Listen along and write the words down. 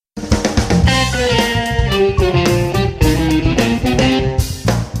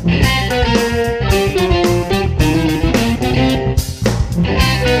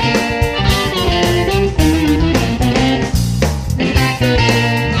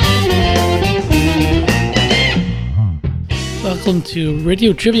welcome to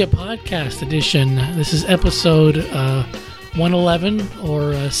Radio Trivia Podcast Edition. This is episode 111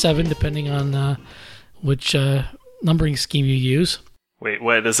 or 7, depending on which numbering scheme you use. Wait,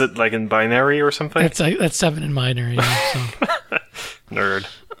 what? Is it like in binary or something? That's 7 in binary. So. Nerd.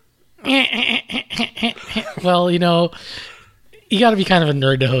 Well, you got to be kind of a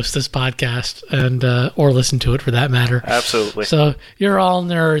nerd to host this podcast and or listen to it for that matter. Absolutely. So you're all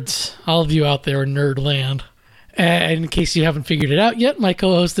nerds. All of you out there in nerd land. And in case you haven't figured it out yet, my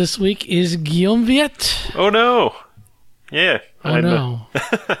co-host this week is Guillaume Viette. Oh no! Yeah. No.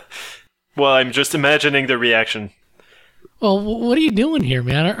 Well, I'm just imagining the reaction. Well, what are you doing here,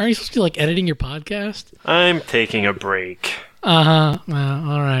 man? Aren't you supposed to be editing your podcast? I'm taking a break. Well,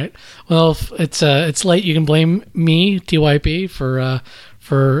 all right. Well, if it's late. You can blame me, TYP, for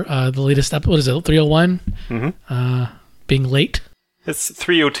the latest episode. What is it? 301. Being late. It's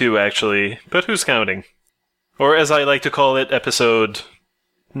 302 actually, but who's counting? Or as I like to call it, episode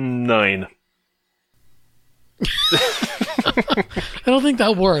 9. I don't think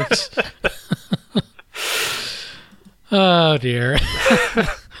that works. Oh dear.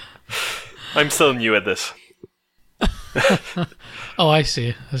 I'm still new at this. Oh, I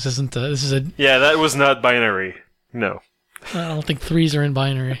see. This is a. Yeah, that was not binary. No. I don't think 3s are in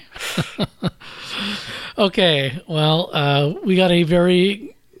binary. Okay, well, we got a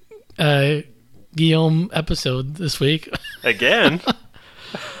very Guillaume episode this week. Again?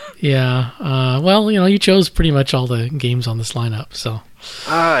 Yeah. Well, you chose pretty much all the games on this lineup, so.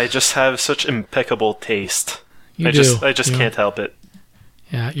 I just have such impeccable taste. I do. just can't help it.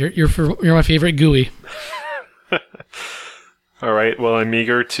 Yeah, you're my favorite GUI. All right, well, I'm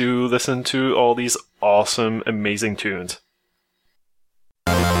eager to listen to all these awesome, amazing tunes.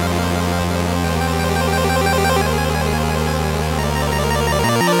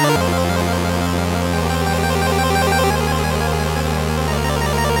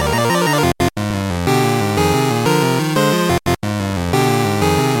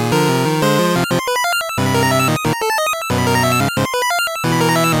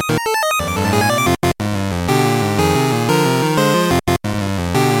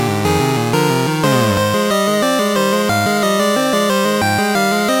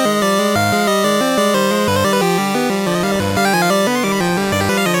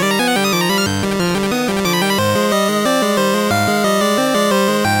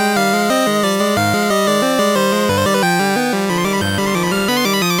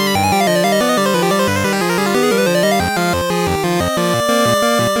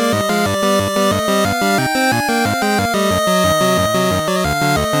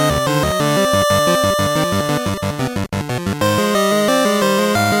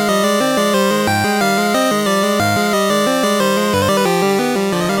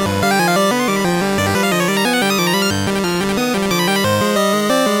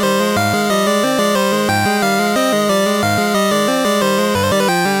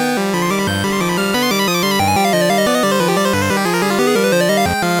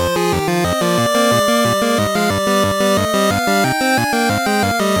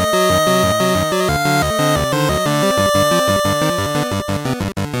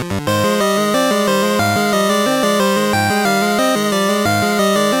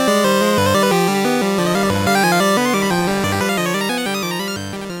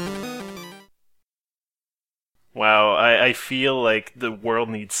 Wow, I feel like the world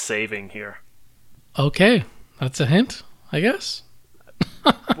needs saving here. Okay, that's a hint, I guess.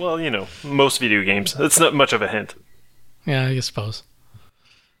 Well, most video games. It's not much of a hint. Yeah, I suppose.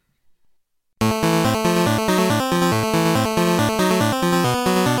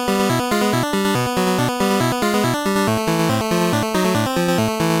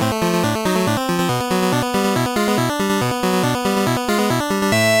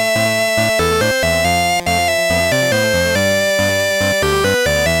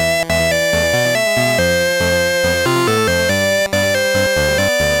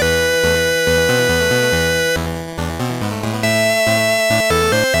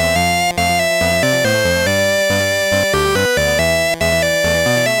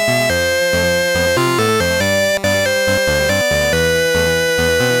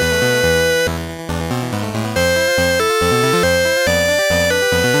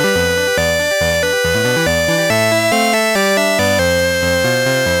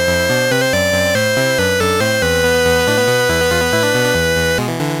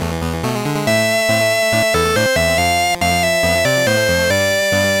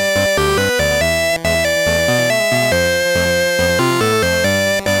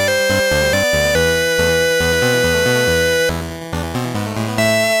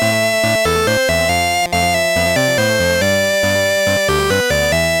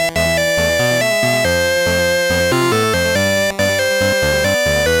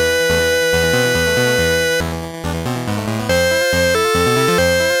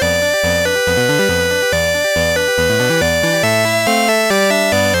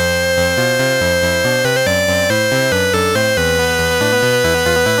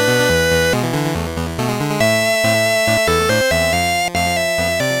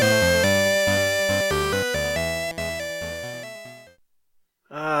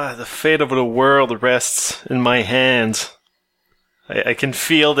 the fate of the world rests in my hands. I can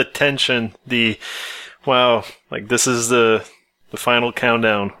feel the tension, wow, like this is the final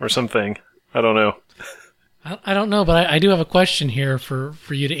countdown or something. I don't know. I don't know, but I do have a question here for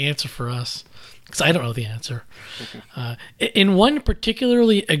you to answer for us, because I don't know the answer. In one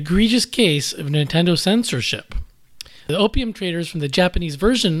particularly egregious case of Nintendo censorship, the opium traders from the Japanese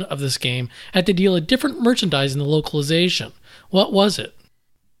version of this game had to deal a different merchandise in the localization. What was it?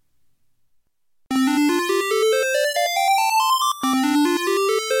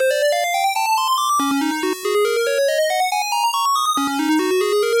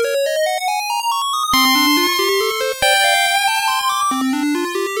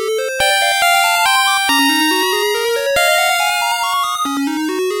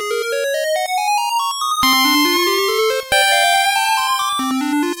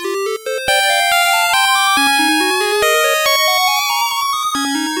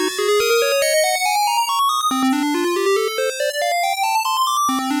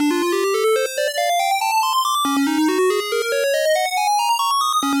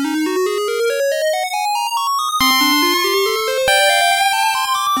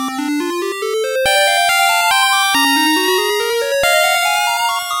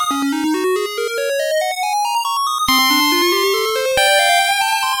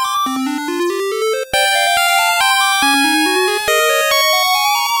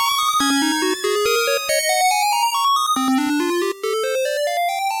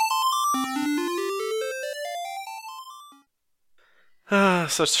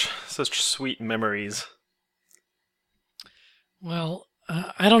 Such sweet memories. Well,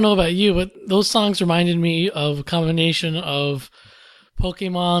 I don't know about you, but those songs reminded me of a combination of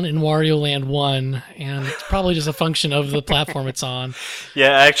Pokemon and Wario Land 1, and it's probably just a function of the platform it's on.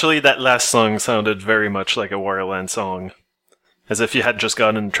 Yeah, actually, that last song sounded very much like a Wario Land song. As if you had just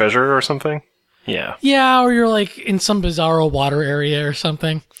gotten treasure or something. Yeah. Yeah, or you're like in some bizarro water area or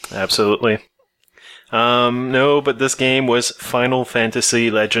something. Absolutely. No, but this game was Final Fantasy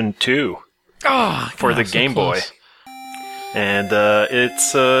Legend 2 for the Game Boy. And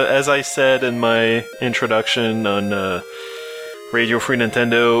it's, as I said in my introduction on Radio Free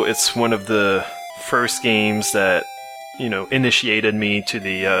Nintendo, it's one of the first games that, initiated me to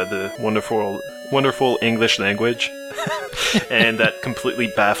the wonderful English language. And that completely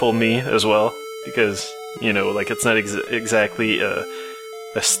baffled me as well, because, it's not exactly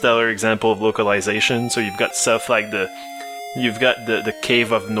a stellar example of localization. So you've got stuff like the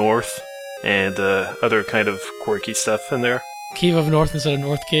Cave of North and other kind of quirky stuff in there. Cave of North instead of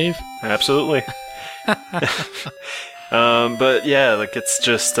North Cave? Absolutely. But yeah, it's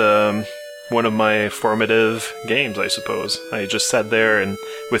just one of my formative games, I suppose. I just sat there and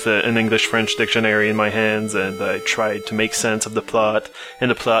with an English-French dictionary in my hands, and I tried to make sense of the plot,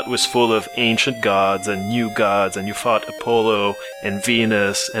 and the plot was full of ancient gods and new gods, and you fought Apollo and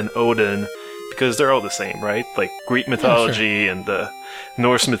Venus and Odin, because they're all the same, right? Like Greek mythology and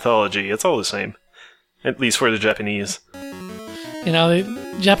Norse mythology, it's all the same. At least for the Japanese.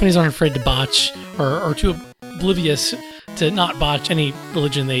 The Japanese aren't afraid to botch, or too oblivious to not botch any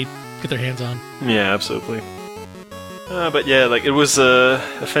religion they get their hands on. Yeah, absolutely. But yeah, it was a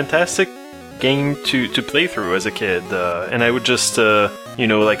fantastic game to play through as a kid, and I would just,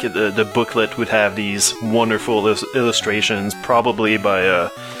 the booklet would have these wonderful illustrations, probably by,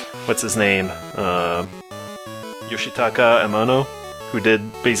 what's his name? Yoshitaka Amano, who did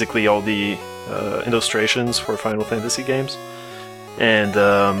basically all the illustrations for Final Fantasy games. And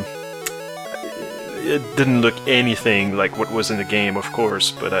it didn't look anything like what was in the game, of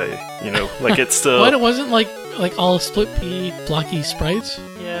course, but it's still... What, it wasn't like all split P blocky sprites?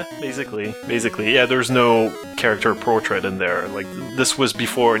 Yeah, basically. Yeah, there's no character portrait in there. This was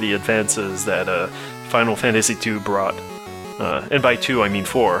before the advances that Final Fantasy II brought. And by 2, I mean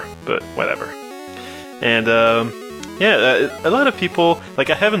 4, but whatever. And, a lot of people... I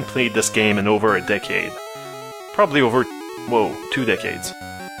haven't played this game in over a decade. Probably over... 2 decades.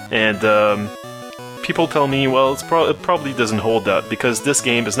 And, people tell me, well, it probably doesn't hold up, because this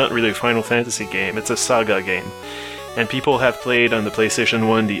game is not really a Final Fantasy game, it's a Saga game. And people have played on the PlayStation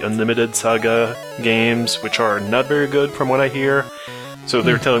 1 the Unlimited Saga games, which are not very good from what I hear. So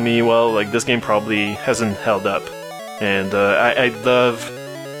they're telling me, well, this game probably hasn't held up. And I'd love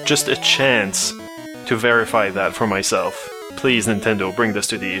just a chance to verify that for myself. Please, Nintendo, bring this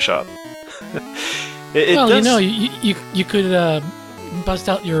to the eShop. You could bust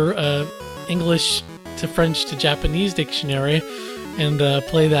out your English to French to Japanese dictionary and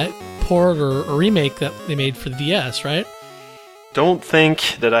play that port or remake that they made for the DS, right? Don't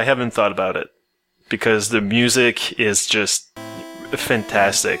think that I haven't thought about it, because the music is just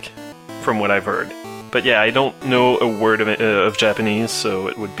fantastic, from what I've heard. But yeah, I don't know a word of Japanese, so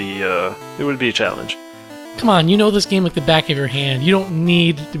it would be a challenge. Come on, you know this game like the back of your hand. You don't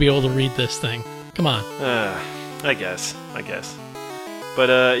need to be able to read this thing. Come on. I guess.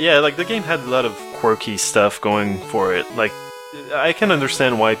 But yeah, like the game had a lot of quirky stuff going for it. Like, I can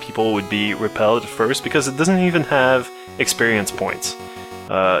understand why people would be repelled at first, because it doesn't even have experience points.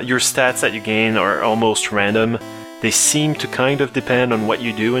 Your stats that you gain are almost random. They seem to kind of depend on what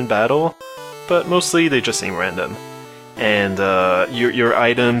you do in battle, but mostly they just seem random. And your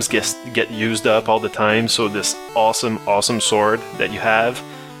items get used up all the time, so this awesome sword that you have,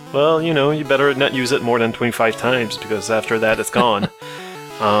 well, you better not use it more than 25 times, because after that it's gone.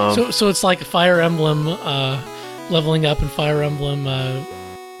 So it's like a Fire Emblem leveling up and Fire Emblem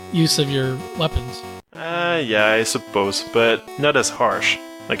use of your weapons. Yeah, I suppose, but not as harsh.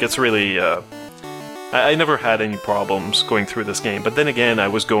 Like, it's really... I never had any problems going through this game, but then again, I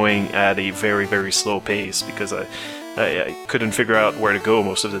was going at a very, very slow pace because I couldn't figure out where to go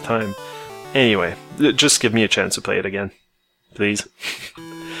most of the time. Anyway, just give me a chance to play it again, please.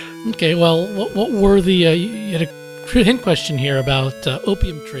 Okay, well, what were the... you had a hint question here about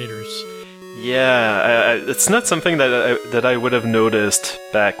opium traders. Yeah, it's not something that I would have noticed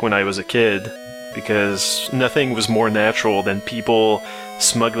back when I was a kid, because nothing was more natural than people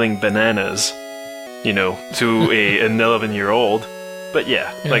smuggling bananas, to an 11-year-old. But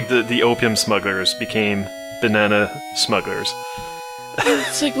yeah, like the opium smugglers became banana smugglers.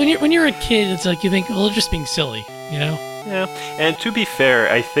 It's like when you're a kid, it's like you think, well, they're just being silly, Yeah, and to be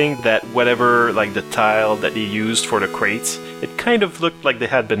fair, I think that whatever, like the tile that they used for the crates, it kind of looked like they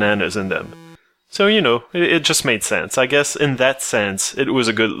had bananas in them. So, it just made sense. I guess in that sense, it was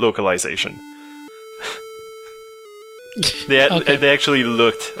a good localization. They actually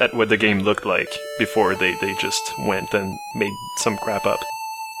looked at what the game looked like before they just went and made some crap up.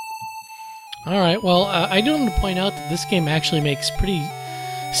 Alright, well, I do want to point out that this game actually makes pretty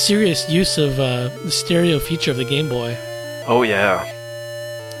serious use of the stereo feature of the Game Boy. Oh, yeah.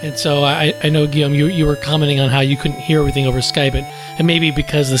 And so I know, Guillaume, you were commenting on how you couldn't hear everything over Skype, and maybe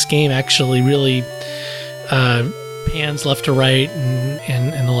because this game actually really pans left to right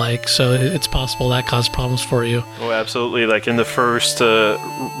and the like, so it's possible that caused problems for you. Oh, absolutely. Like in the first,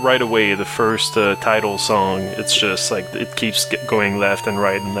 right away, the first title song, it's just like it keeps going left and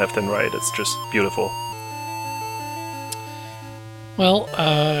right and left and right. It's just beautiful. Well,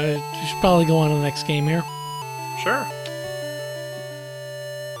 you should probably go on to the next game here. Sure.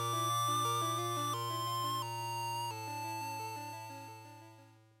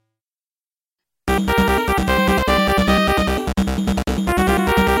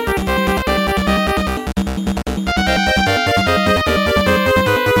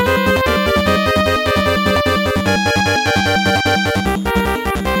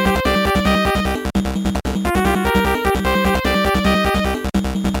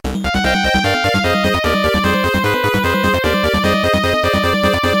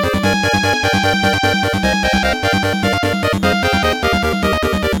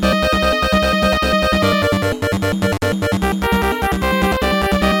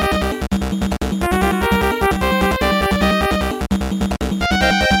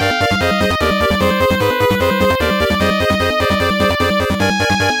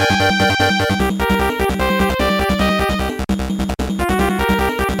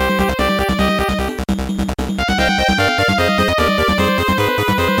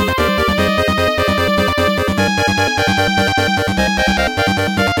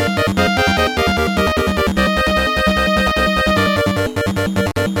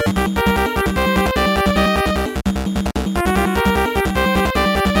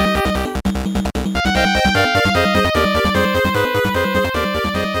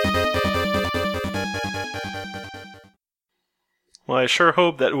 Well, I sure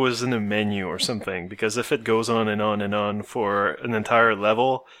hope that was in a menu or something, because if it goes on and on and on for an entire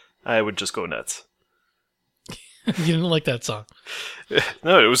level, I would just go nuts. You didn't like that song?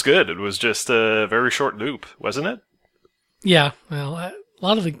 No, it was good. It was just a very short loop, wasn't it? Yeah, well, a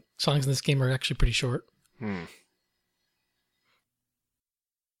lot of the songs in this game are actually pretty short.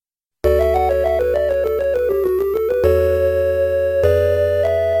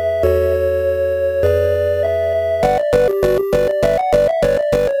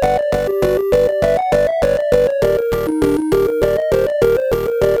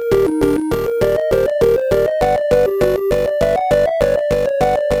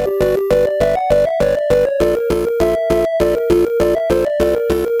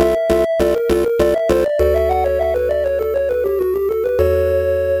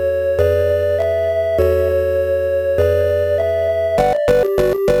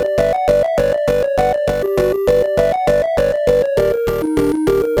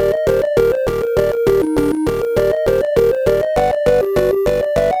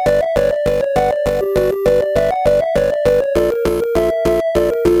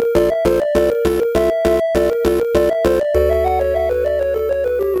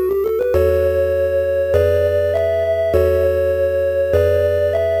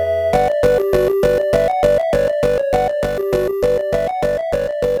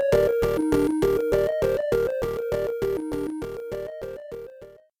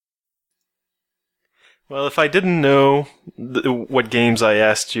 if I didn't know what games I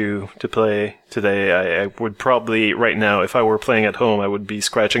asked you to play today, I would probably, right now, if I were playing at home, I would be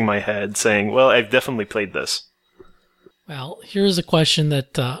scratching my head saying, well, I've definitely played this. Well, here's a question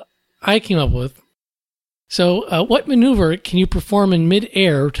that I came up with. So, what maneuver can you perform in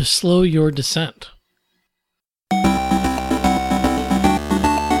mid-air to slow your descent?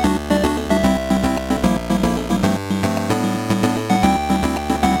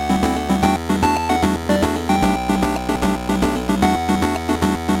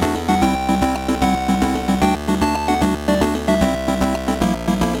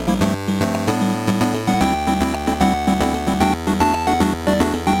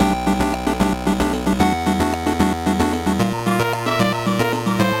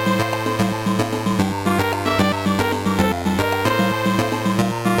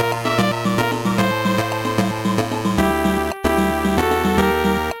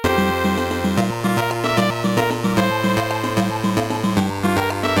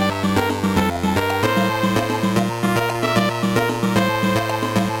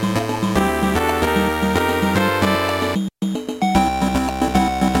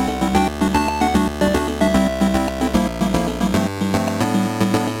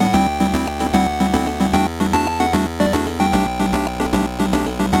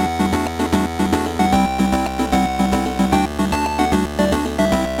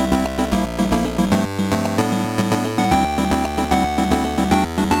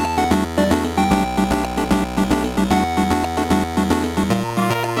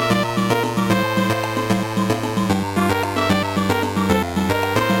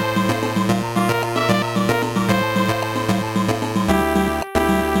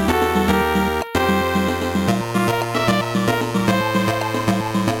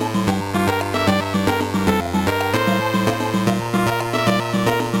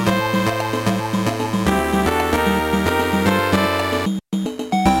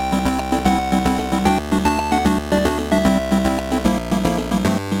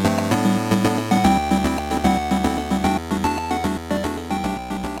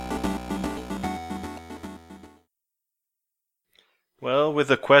 Well, with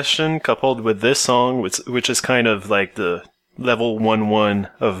the question coupled with this song, which is kind of like the level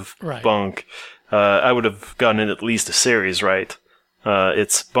 1-1 of Right. Bunk, I would have gotten at least a series right.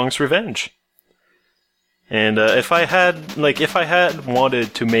 It's Bunk's Revenge. And if I had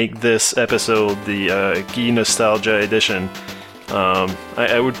wanted to make this episode the Guy Nostalgia edition,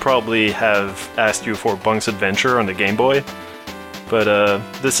 I would probably have asked you for Bunk's Adventure on the Game Boy. But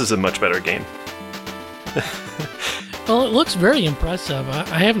this is a much better game. Well, it looks very impressive.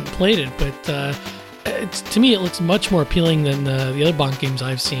 I haven't played it, but to me, it looks much more appealing than the other Bonk games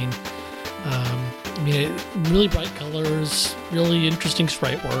I've seen. I mean, really bright colors, really interesting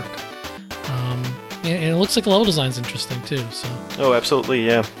sprite work. And it looks like the level design's interesting, too. So. Oh, absolutely,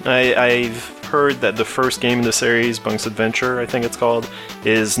 yeah. I've heard that the first game in the series, Bunk's Adventure, I think it's called,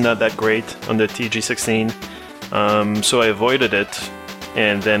 is not that great on the TG16. So I avoided it,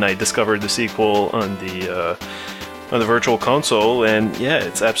 and then I discovered the sequel on the Virtual Console, and yeah,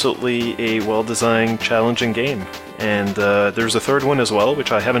 it's absolutely a well-designed, challenging game. And there's a third one as well,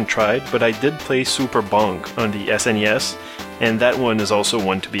 which I haven't tried, but I did play Super Bonk on the SNES, and that one is also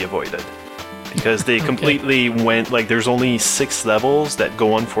one to be avoided. Because they completely went, like, there's only 6 levels that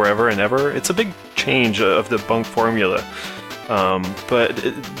go on forever and ever. It's a big change of the Bonk formula. But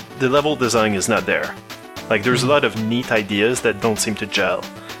the level design is not there. Like, there's a lot of neat ideas that don't seem to gel.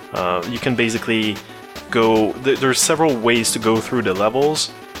 You can basically go... There's several ways to go through the levels,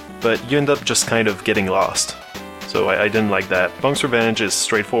 but you end up just kind of getting lost. So I didn't like that. Bunk's Revenge is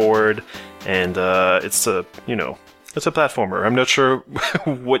straightforward, and it's a, it's a platformer. I'm not sure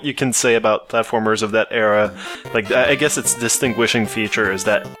what you can say about platformers of that era. Like, I guess its distinguishing feature is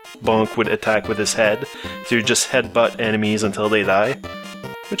that Bonk would attack with his head, so you just headbutt enemies until they die,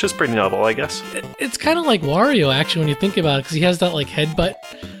 which is pretty novel, I guess. It's kind of like Wario, actually, when you think about it, because he has that, like, headbutt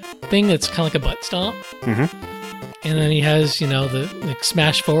thing that's kind of like a butt stomp. Mm-hmm. And then he has, the like,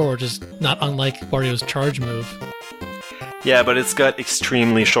 smash forward, which is not unlike Wario's charge move. Yeah, but it's got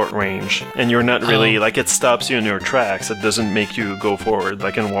extremely short range, and you're not really, it stops you in your tracks. It doesn't make you go forward,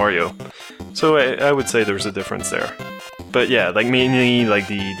 like in Wario. So I would say there's a difference there. But yeah, mainly,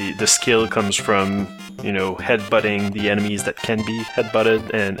 the skill comes from, headbutting the enemies that can be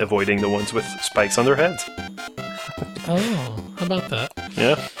headbutted and avoiding the ones with spikes on their heads. Oh, how about that?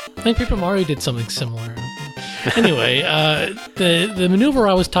 Yeah. I think Paper Mario did something similar. Anyway, the maneuver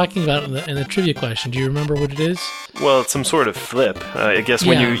I was talking about in the trivia question, do you remember what it is? Well, it's some sort of flip. I guess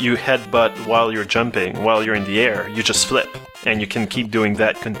when you headbutt while you're jumping, while you're in the air, you just flip. and you can keep doing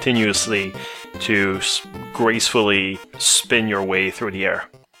that continuously to gracefully spin your way through the air.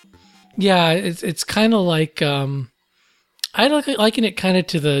 Yeah, it's kind of like I liken it kind of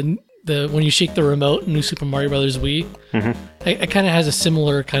to the when you shake the remote in New Super Mario Brothers Wii. It kind of has a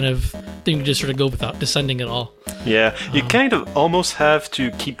similar kind of thing to just sort of go without descending at all. Yeah, you kind of almost have to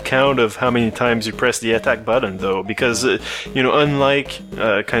keep count of how many times you press the attack button, though, because, unlike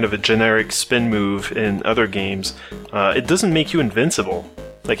kind of a generic spin move in other games, it doesn't make you invincible.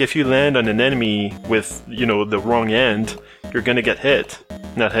 Like, if you land on an enemy with, the wrong end, you're gonna get hit,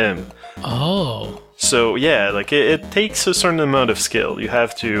 not him. Oh. So, yeah, like, it takes a certain amount of skill. You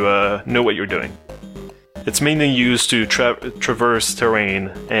have to know what you're doing. It's mainly used to traverse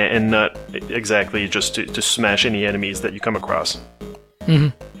terrain and not exactly just to smash any enemies that you come across.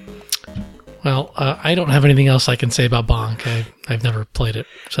 Well, I don't have anything else I can say about Bonk. I've never played it,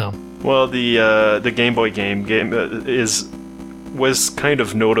 so. Well, the Game Boy game was kind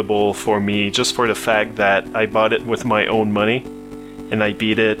of notable for me just for the fact that I bought it with my own money, and I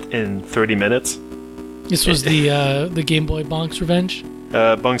beat it in 30 minutes. This was the Game Boy Bonk's Revenge?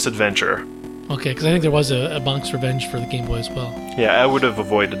 Bonk's Adventure. Okay, because I think there was a Bonk's Revenge for the Game Boy as well. Yeah, I would have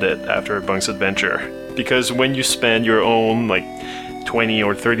avoided it after Bonk's Adventure. Because when you spend your own, like, $20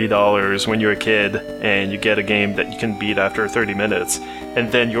 or $30 when you're a kid, and you get a game that you can beat after 30 minutes,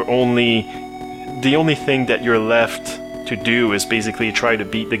 and then the only thing that you're left to do is basically try to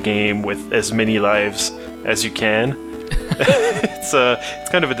beat the game with as many lives as you can, it's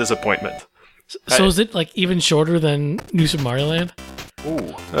kind of a disappointment. So is it, like, even shorter than New Super Mario Land?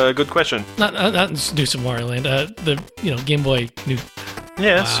 Ooh, good question. Not New Super Mario Land. The Game Boy New.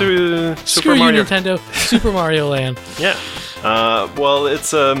 Yeah, wow. Super Mario. You, Nintendo. Super Mario Land. Yeah. Well, it's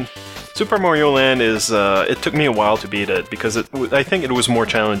Super Mario Land is. It took me a while to beat it because I think it was more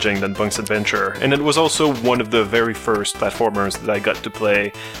challenging than Bonk's Adventure, and it was also one of the very first platformers that I got to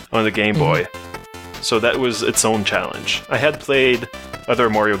play on the Game Boy. So that was its own challenge. I had played other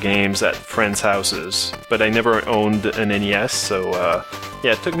Mario games at friends' houses, but I never owned an NES, so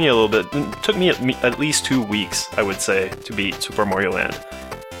yeah, it took me a little bit. It took me at least 2 weeks, I would say, to beat Super Mario Land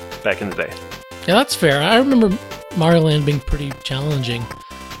back in the day. Yeah, that's fair. I remember Mario Land being pretty challenging.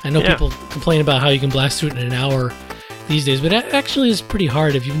 I know people complain about how you can blast through it in an hour these days, but it actually is pretty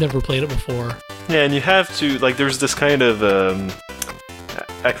hard if you've never played it before. Yeah, and you have to, like, there's this kind of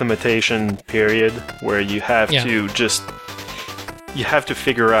acclimatization period where you have to just... You have to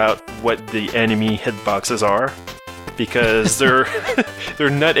figure out what the enemy hitboxes are, because they're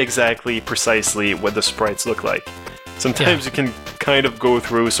not exactly precisely what the sprites look like. Sometimes you can kind of go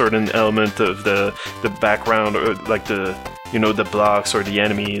through a certain element of the background, or like the blocks or the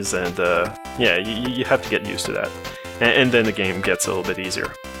enemies, and you have to get used to that, and then the game gets a little bit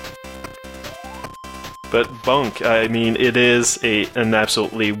easier. But Bonk, I mean, it is an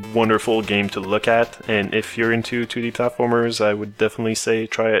absolutely wonderful game to look at, and if you're into 2D platformers, I would definitely say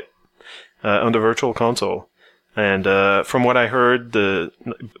try it on the Virtual Console. And from what I heard, the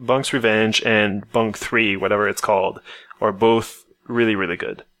Bonk's Revenge and Bonk 3, whatever it's called, are both really, really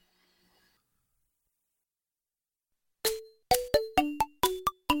good.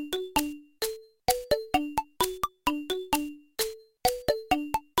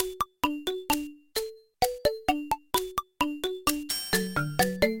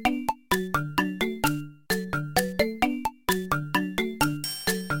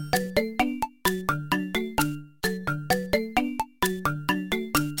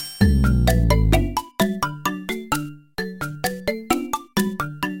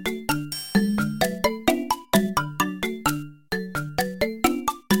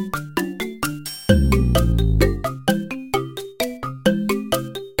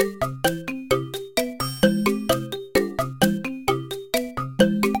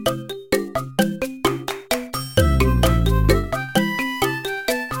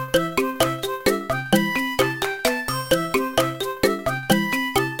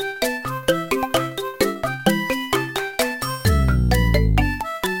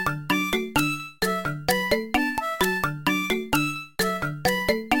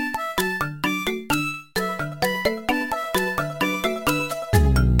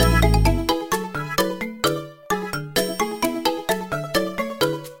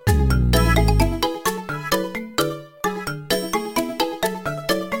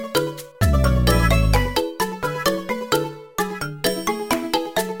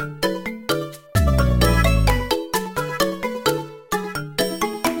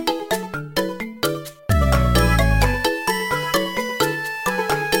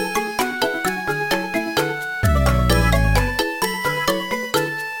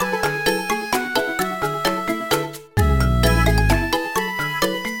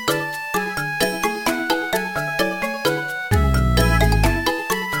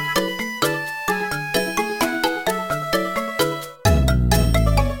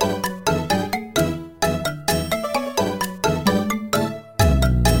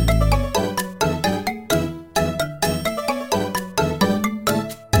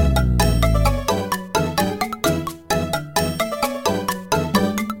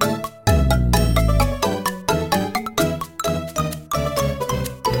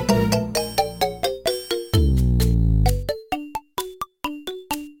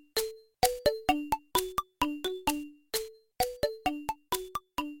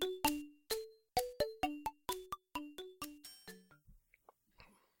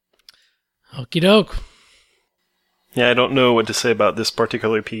 Okie doke. Yeah, I don't know what to say about this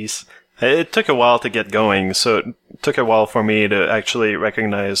particular piece. It took a while to get going, so it took a while for me to actually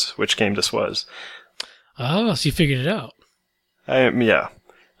recognize which game this was. Oh, so you figured it out. Yeah.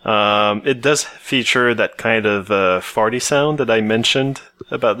 It does feature that kind of farty sound that I mentioned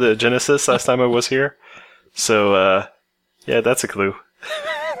about the Genesis last time I was here. So, yeah, that's a clue.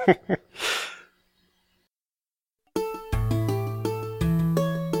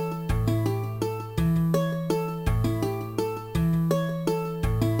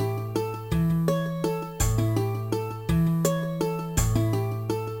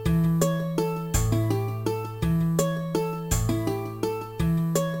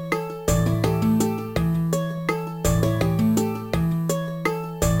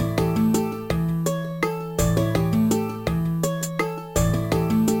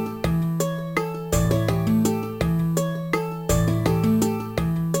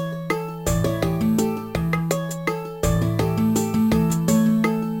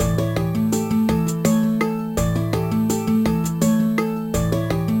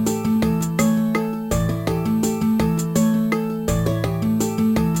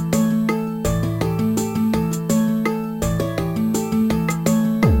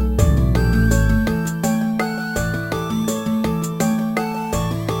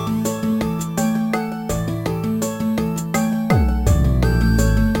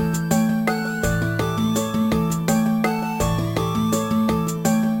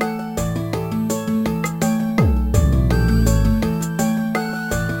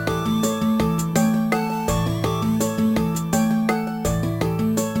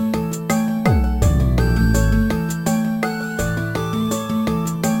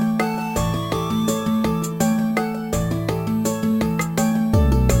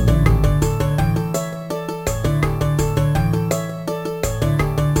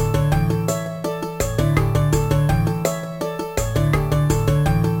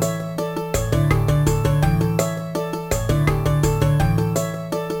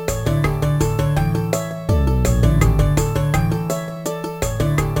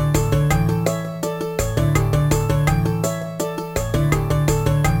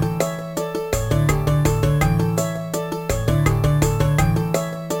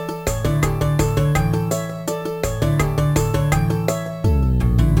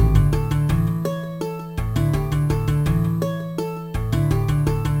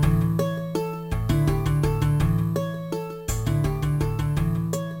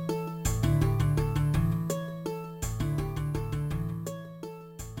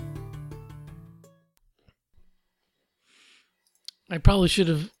 I probably should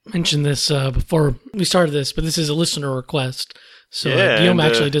have mentioned this before we started this, but this is a listener request. So Guillaume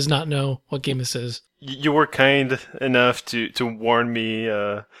actually does not know what game this is. You were kind enough to warn me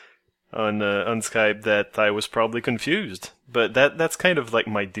on Skype that I was probably confused, but that's kind of like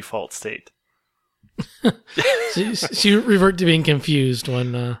my default state. So you revert to being confused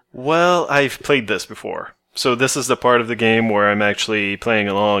when... Well, I've played this before. So this is the part of the game where I'm actually playing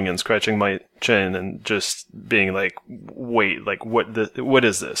along and scratching my chin and just being like, wait, like what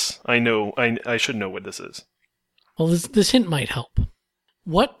is this? I should know what this is. Well, this hint might help.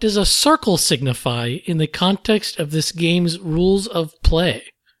 What does a circle signify in the context of this game's rules of play?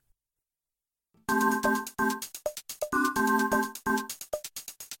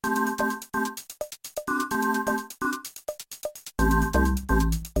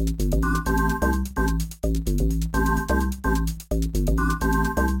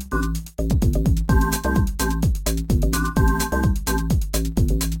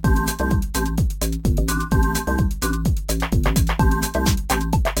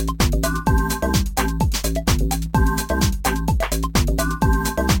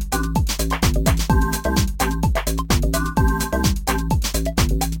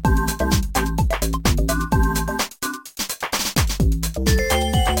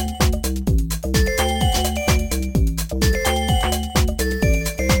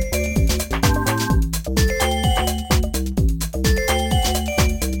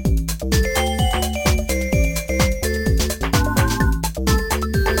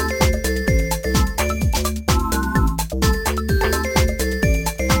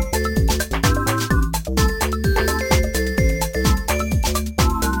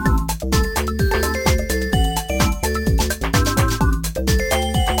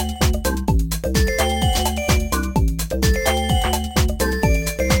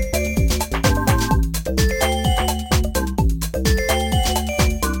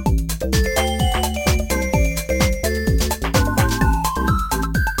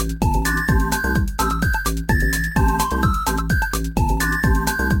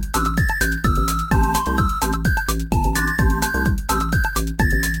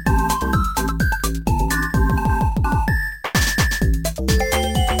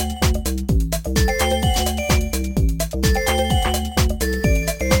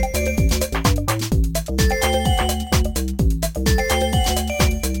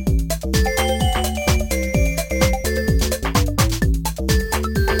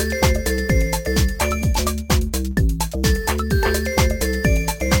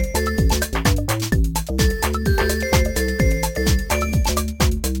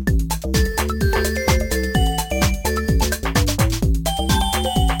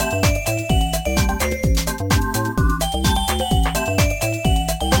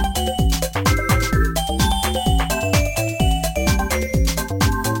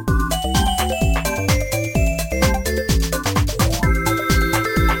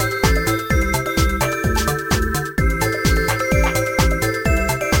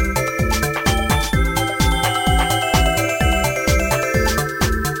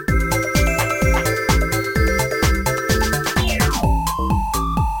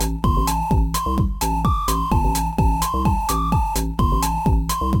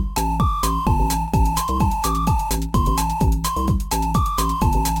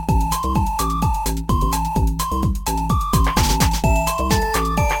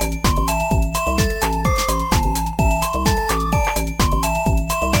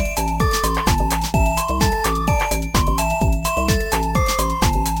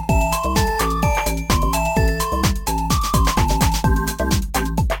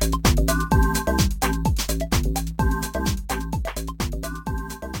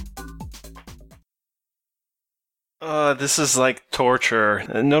 this is like torture.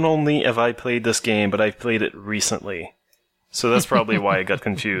 Not only have I played this game, but I've played it recently. So that's probably why I got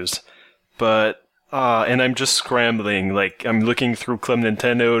confused. But, and I'm just scrambling. Like, I'm looking through Club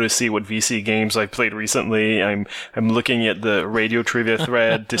Nintendo to see what VC games I've played recently. I'm looking at the radio trivia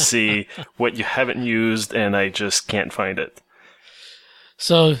thread to see what you haven't used, and I just can't find it.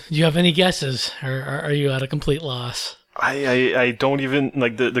 So, do you have any guesses, or are you at a complete loss? I don't even,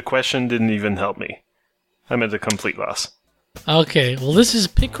 like, the question didn't even help me. I'm at a complete loss. Okay, well, this is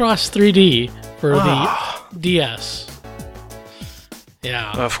Picross 3D for the DS.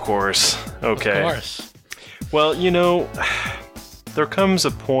 Yeah. Of course. Okay. Of course. Well, there comes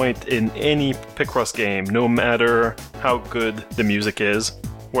a point in any Picross game, no matter how good the music is,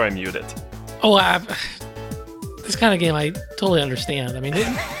 where I mute it. Oh, this kind of game I totally understand. I mean,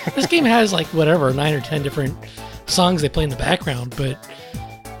 this game has like whatever 9 or 10 different songs they play in the background, but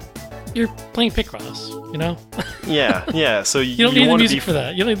you're playing Picross, Yeah. So you don't need the music for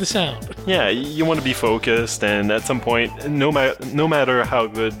that. You don't need the sound. Yeah, you want to be focused, and at some point, no matter how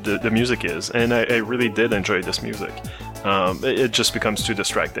good the music is, and I really did enjoy this music, it just becomes too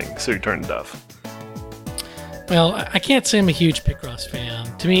distracting, so you turn it off. Well, I can't say I'm a huge Picross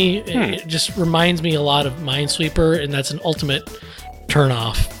fan. To me, it just reminds me a lot of Minesweeper, and that's an ultimate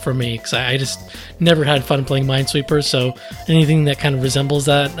turn-off for me, because I just never had fun playing Minesweeper, so anything that kind of resembles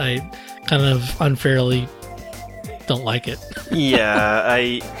that, I kind of unfairly don't like it. Yeah,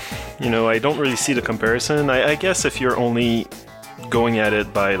 I don't really see the comparison. I guess if you're only going at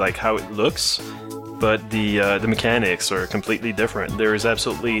it by like how it looks, but the mechanics are completely different. There is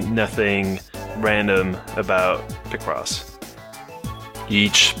absolutely nothing random about Picross.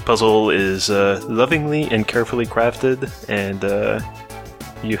 Each puzzle is lovingly and carefully crafted, and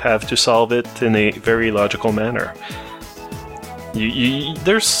you have to solve it in a very logical manner.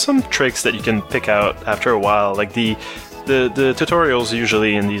 There's some tricks that you can pick out after a while. Like the tutorials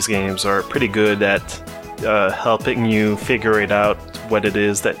usually in these games are pretty good at helping you figure it out what it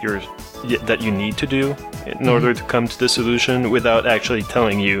is that you need to do in order to come to the solution, without actually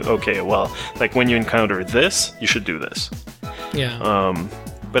telling you, okay, well, like when you encounter this, you should do this. Yeah.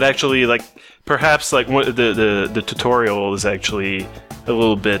 But actually, like perhaps like the tutorial is actually a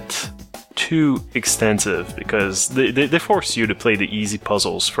little bit too extensive, because they force you to play the easy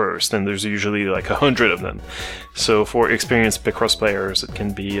puzzles first, and there's usually like 100 of them. So for experienced Picross players, it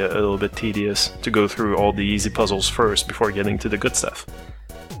can be a little bit tedious to go through all the easy puzzles first before getting to the good stuff.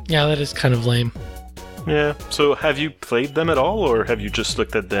 Yeah, that is kind of lame. Yeah. So have you played them at all, or have you just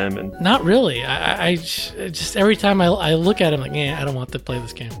looked at them and... Not really. I just every time I look at them, like, I don't want to play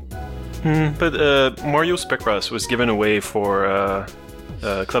this game. But Mario's Picross was given away for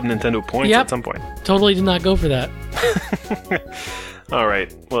Club Nintendo points at some point. Totally did not go for that. All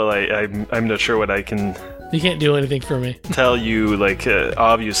right. Well, I'm not sure what I can... You can't do anything for me. Tell you, like,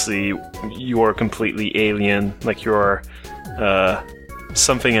 obviously, you are completely alien. Like, you are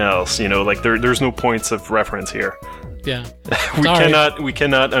something else, like there's no points of reference here. Yeah. We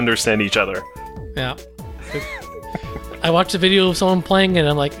cannot understand each other. Yeah. I watched a video of someone playing and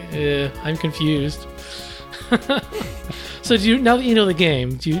I'm like, I'm confused. So now that you know the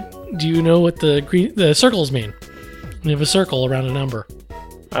game, do you know what the circles mean? You have a circle around a number.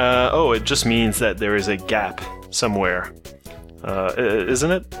 It just means that there is a gap somewhere.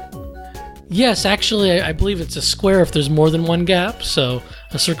 Isn't it? Yes, actually, I believe it's a square if there's more than one gap, so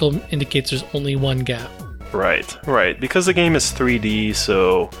a circle indicates there's only one gap. Right. Because the game is 3D,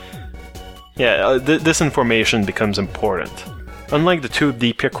 so... Yeah, this information becomes important. Unlike the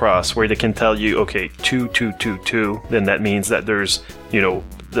 2D Picross, where they can tell you, okay, 2, 2, 2, 2, then that means that there's, the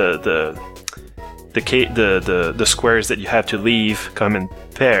squares that you have to leave come in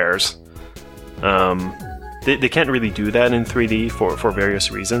pairs. They can't really do that in 3D for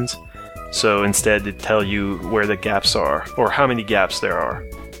various reasons. So instead, they tell you where the gaps are, or how many gaps there are.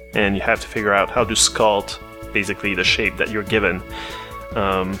 And you have to figure out how to sculpt, basically, the shape that you're given.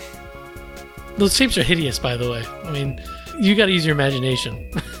 Those shapes are hideous, by the way. I mean, you gotta use your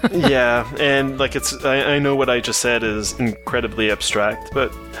imagination. Yeah, and like I know what I just said is incredibly abstract,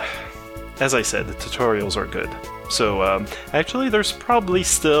 but as I said, the tutorials are good. So, actually, there's probably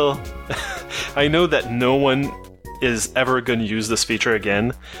still... I know that no one is ever going to use this feature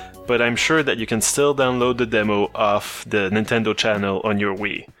again, but I'm sure that you can still download the demo off the Nintendo channel on your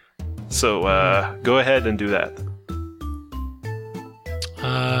Wii. So, go ahead and do that.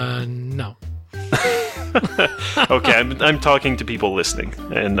 No. Okay, I'm talking to people listening,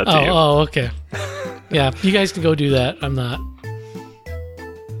 and not to you. Oh, okay. Yeah, you guys can go do that. I'm not.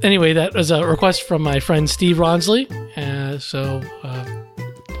 Anyway, that was a request from my friend Steve Ronsley, so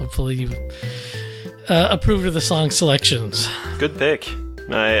hopefully approved of the song selections. Good pick.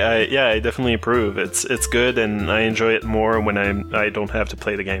 I definitely approve. It's good, and I enjoy it more when I don't have to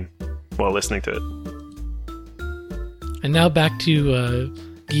play the game while listening to it. And now back to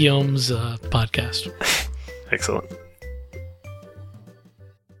Guillaume's podcast. Excellent.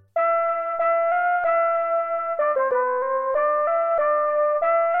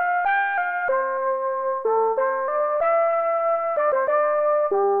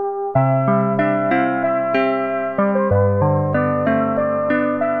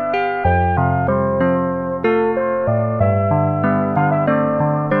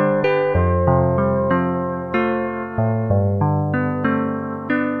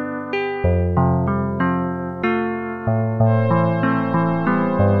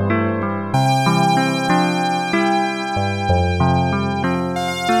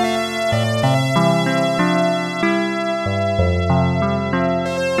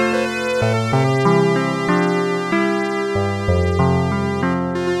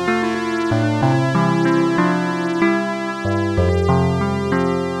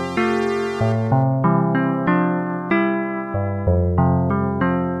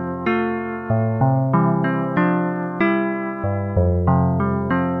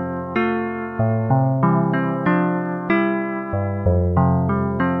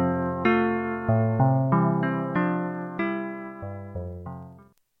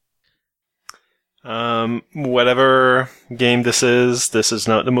 Whatever game this is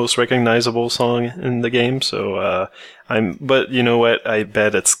not the most recognizable song in the game, so but you know what? I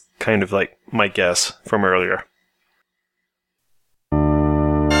bet it's kind of like my guess from earlier.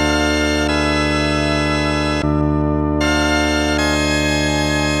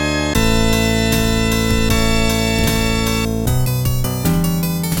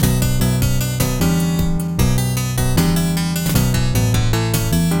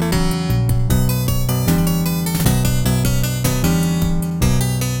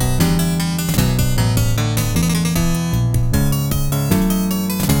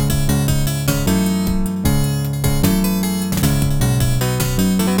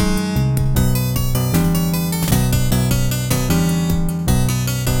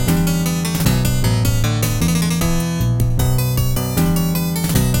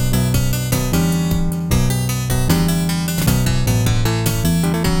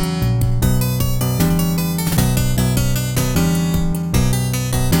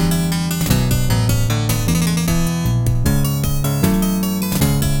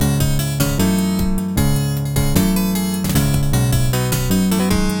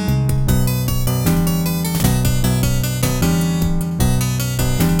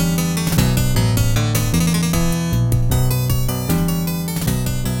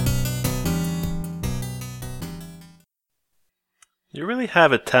 You really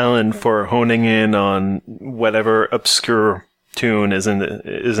have a talent for honing in on whatever obscure tune is in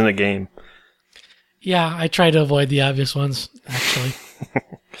a game. Yeah, I try to avoid the obvious ones, actually.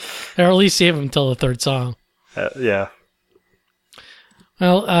 Or at least save them until the third song. Yeah.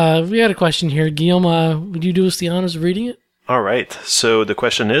 Well, we had a question here. Guillaume, would you do us the honors of reading it? All right. So the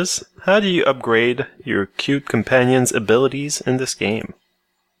question is, how do you upgrade your cute companion's abilities in this game?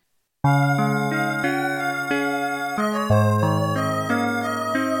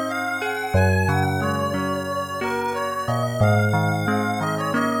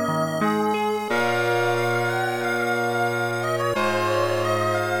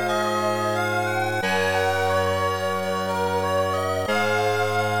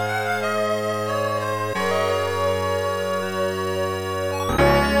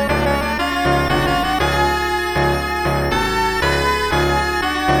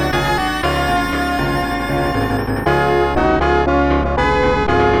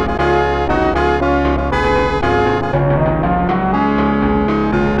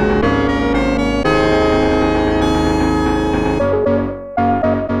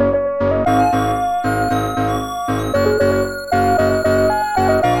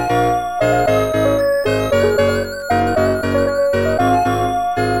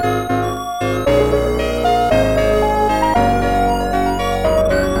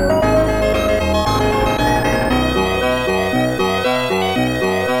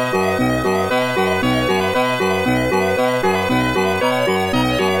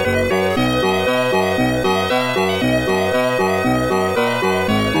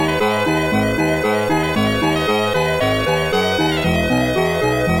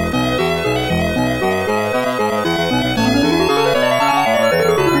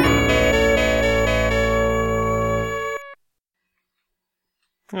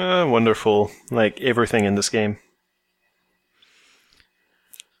 Wonderful. Like everything in this game.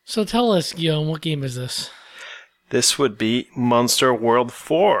 So tell us, Guillaume, what game is this? This would be Monster World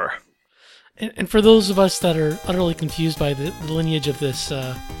 4. And for those of us that are utterly confused by the lineage of this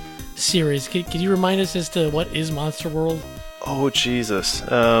series, could you remind us as to what is Monster World? Oh, Jesus.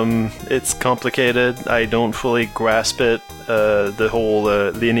 It's complicated. I don't fully grasp it, the whole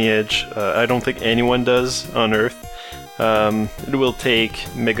lineage. I don't think anyone does on Earth. It will take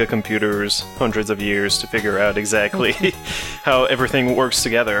mega computers hundreds of years to figure out exactly how everything works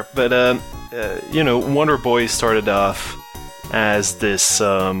together. But, Wonder Boy started off as this...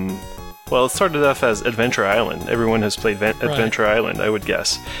 it started off as Adventure Island. Everyone has played Adventure Island, I would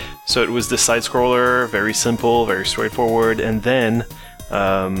guess. So it was the side-scroller, very simple, very straightforward. And then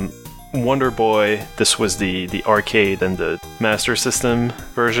Wonder Boy, this was the arcade and the Master System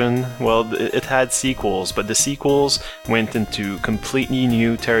version. Well, it had sequels, but the sequels went into completely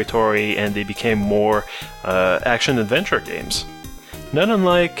new territory and they became more action-adventure games. Not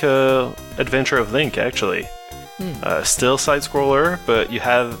unlike Adventure of Link, actually. Still side-scroller, but you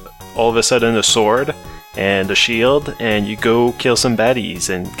have all of a sudden a sword and a shield, and you go kill some baddies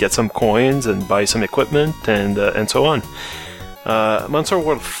and get some coins and buy some equipment and so on. Monster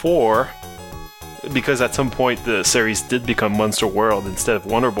World 4, because at some point the series did become Monster World instead of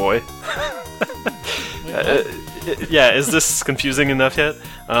Wonder Boy. Is this confusing enough yet?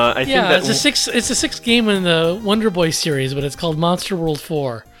 I think that it's a sixth game in the Wonder Boy series, but it's called Monster World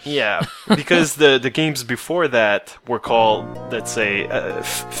 4. Yeah, because the games before that were called, let's say,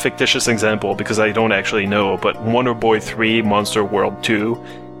 fictitious example, because I don't actually know, but Wonder Boy 3, Monster World 2,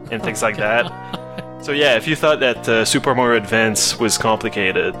 and things like that. So yeah, if you thought that Super Mario Advance was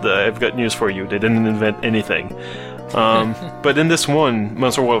complicated, I've got news for you. They didn't invent anything. But in this one,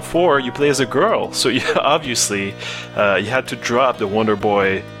 Monster World 4, you play as a girl, so you obviously you had to drop the Wonder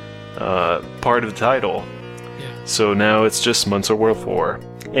Boy part of the title. Yeah. So now it's just Monster World 4.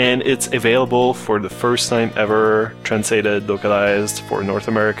 And it's available for the first time ever, translated, localized for North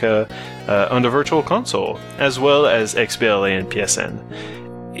America, on the Virtual Console, as well as XBLA and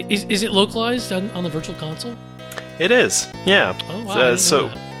PSN. Is it localized on the Virtual Console? It is, yeah. Oh, wow. I didn't know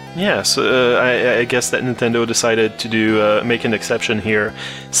that. Yeah, so I guess that Nintendo decided to make an exception here,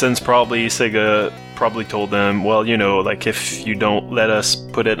 since probably Sega probably told them, well, if you don't let us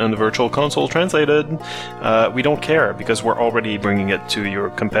put it on the Virtual Console translated, we don't care, because we're already bringing it to your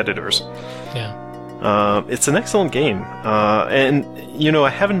competitors. Yeah. It's an excellent game. And, I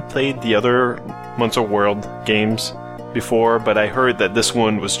haven't played the other Monster World games before, but I heard that this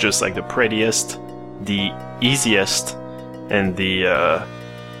one was just like the prettiest, the easiest, and the...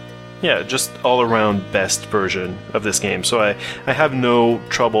 just all-around best version of this game. So I have no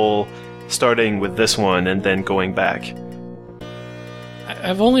trouble starting with this one and then going back.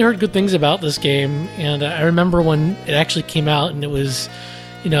 I've only heard good things about this game, and I remember when it actually came out and it was,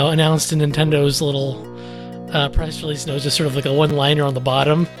 announced in Nintendo's little press release, and it was just sort of like a one-liner on the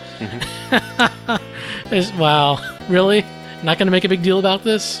bottom. Mm-hmm. Wow, really? Not going to make a big deal about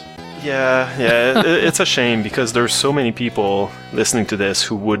this? Yeah, it's a shame, because there's so many people listening to this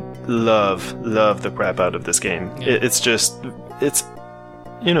who would love the crap out of this game. Yeah. It's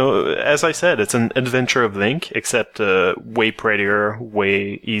as I said, it's an Adventure of Link, except way prettier,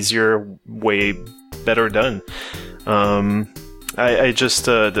 way easier, way better done. I just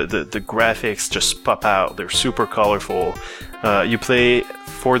the graphics just pop out. They're super colorful. You play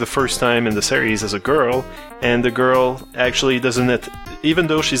for the first time in the series as a girl, and the girl actually doesn't, even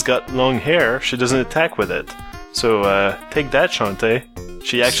though she's got long hair, she doesn't attack with it. So take that, Shantae.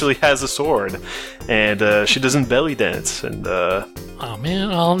 She actually has a sword, and she doesn't belly dance. And oh man,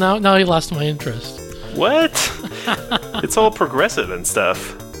 now you lost my interest. What? It's all progressive and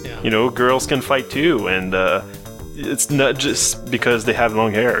stuff. Yeah. Girls can fight too, and it's not just because they have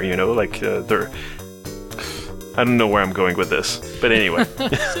long hair. They're. I don't know where I'm going with this, but anyway.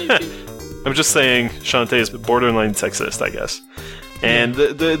 I'm just saying Shantae is borderline sexist, I guess. And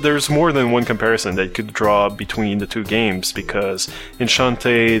there's more than one comparison that you could draw between the two games, because in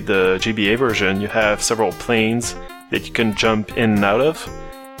Shantae, the GBA version, you have several planes that you can jump in and out of,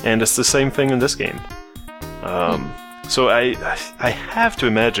 and it's the same thing in this game. So I have to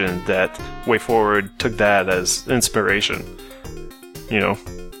imagine that WayForward took that as inspiration.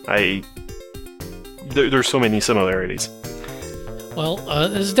 There's so many similarities. Well,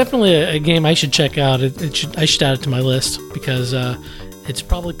 this is definitely a game I should check out. I should add it to my list, because it's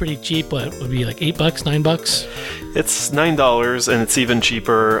probably pretty cheap. What would be like $8, $9? It's $9, and it's even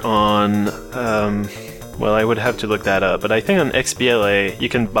cheaper on. I would have to look that up, but I think on XBLA you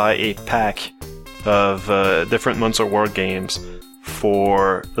can buy a pack of different Monster World games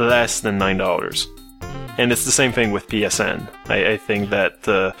for less than $9. And it's the same thing with PSN. I think that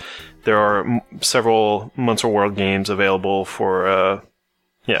there are several Monster World games available for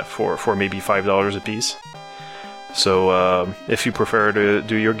maybe $5 a piece. So if you prefer to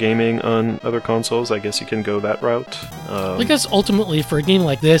do your gaming on other consoles, I guess you can go that route. I guess ultimately for a game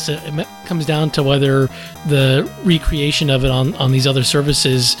like this, it comes down to whether the recreation of it on these other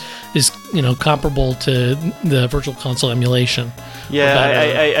services is comparable to the Virtual Console emulation.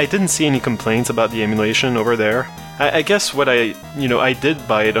 Yeah, I didn't see any complaints about the emulation over there. I guess what I did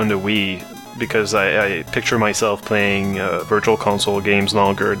buy it on the Wii because I picture myself playing Virtual Console games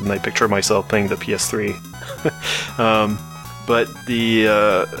longer than I picture myself playing the PS3. But the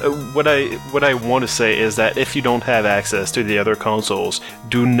what I want to say is that if you don't have access to the other consoles,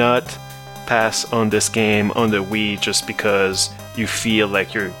 do not pass on this game on the Wii just because you feel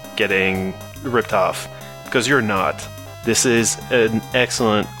like you're getting ripped off, because you're not. This is an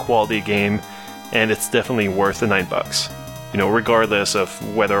excellent quality game, and it's definitely worth the $9. Regardless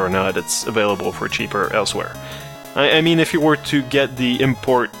of whether or not it's available for cheaper elsewhere. I mean, if you were to get the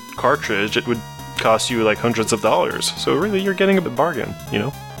import cartridge, it would cost you like hundreds of dollars. So really, you're getting a bargain,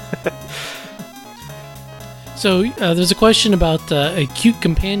 So there's a question about a cute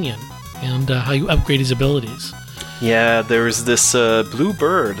companion and how you upgrade his abilities. Yeah, there's this blue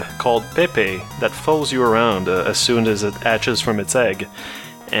bird called Pepe that follows you around as soon as it hatches from its egg.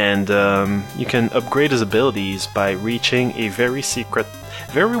 And you can upgrade his abilities by reaching a very secret,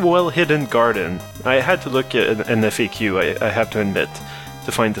 very well-hidden garden. I had to look at an FAQ, I have to admit,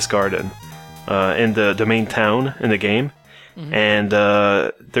 to find this garden in the main town in the game. Mm-hmm. And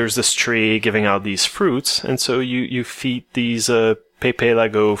there's this tree giving out these fruits, and so you feed these Pepe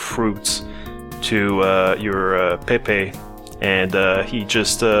Lago fruits to your Pepe, and he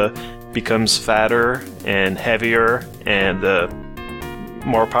just becomes fatter and heavier and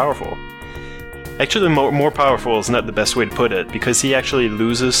more powerful. Actually, more powerful is not the best way to put it, because he actually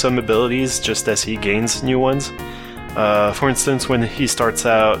loses some abilities just as he gains new ones. For instance, when he starts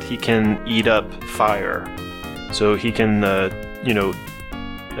out, he can eat up fire. So he can,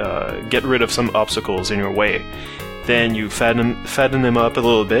 get rid of some obstacles in your way. Then you fatten him up a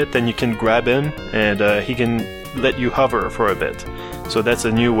little bit, then you can grab him, and he can let you hover for a bit. So that's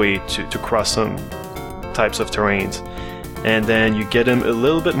a new way to cross some types of terrains. And then you get him a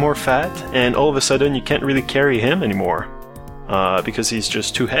little bit more fat, and all of a sudden you can't really carry him anymore, because he's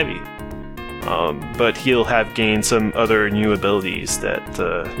just too heavy. But he'll have gained some other new abilities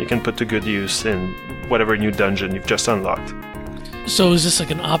that you can put to good use in whatever new dungeon you've just unlocked. So is this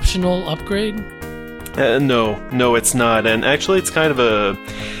like an optional upgrade? No, it's not. And actually, it's kind of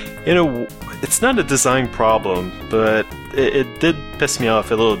it's not a design problem, but it did piss me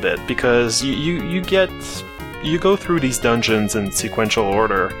off a little bit, because you go through these dungeons in sequential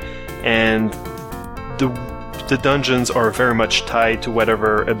order, and the dungeons are very much tied to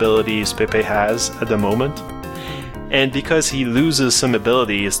whatever abilities Pepe has at the moment. And because he loses some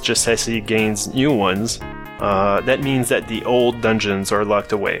abilities just as he gains new ones, that means that the old dungeons are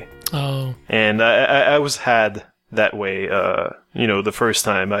locked away. Oh. And I was had that way, the first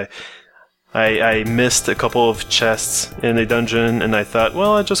time. I missed a couple of chests in a dungeon, and I thought,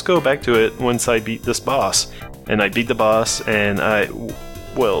 well, I'll just go back to it once I beat this boss. And I beat the boss, and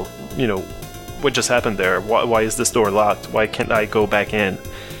what just happened there? Why is this door locked? Why can't I go back in?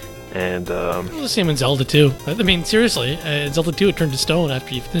 And well, the same in Zelda 2. I mean, seriously, in Zelda 2 it turned to stone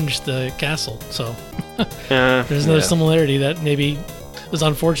after you finished the castle. So there's another similarity that maybe was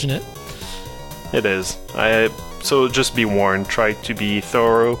unfortunate. It is. So just be warned. Try to be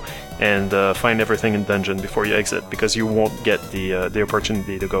thorough and find everything in dungeon before you exit, because you won't get the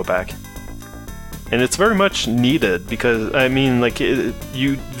opportunity to go back. And it's very much needed, because, I mean,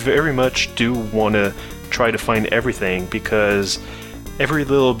 you very much do want to try to find everything, because every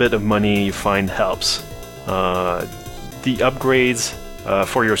little bit of money you find helps. The upgrades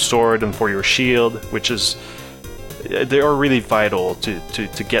for your sword and for your shield, they are really vital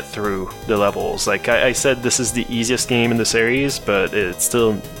to get through the levels. Like I said, this is the easiest game in the series, but it's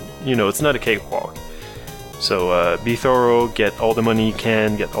still, it's not a cakewalk. So be thorough, get all the money you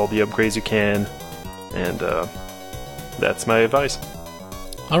can, get all the upgrades you can. And that's my advice.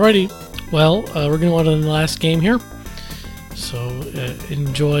 Alrighty. Well, we're going to go on to the last game here. So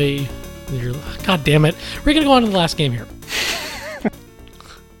enjoy your... God damn it. We're going to go on to the last game here.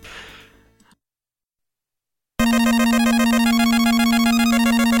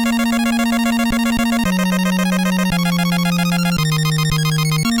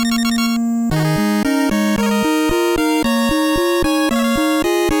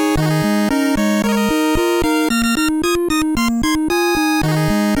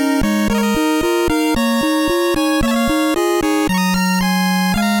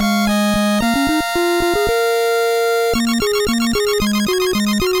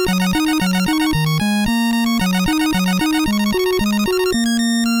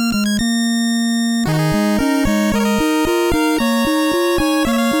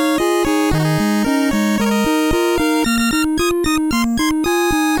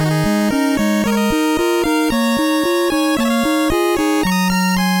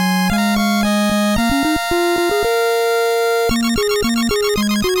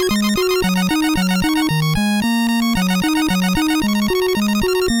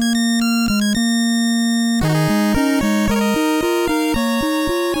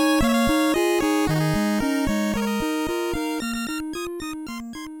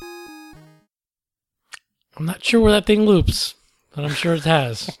 sure where that thing loops, but I'm sure it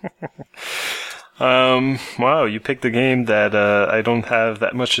has. Wow, you picked a game that I don't have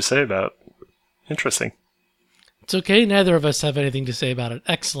that much to say about. Interesting. It's okay. Neither of us have anything to say about it.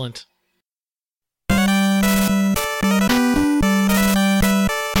 Excellent.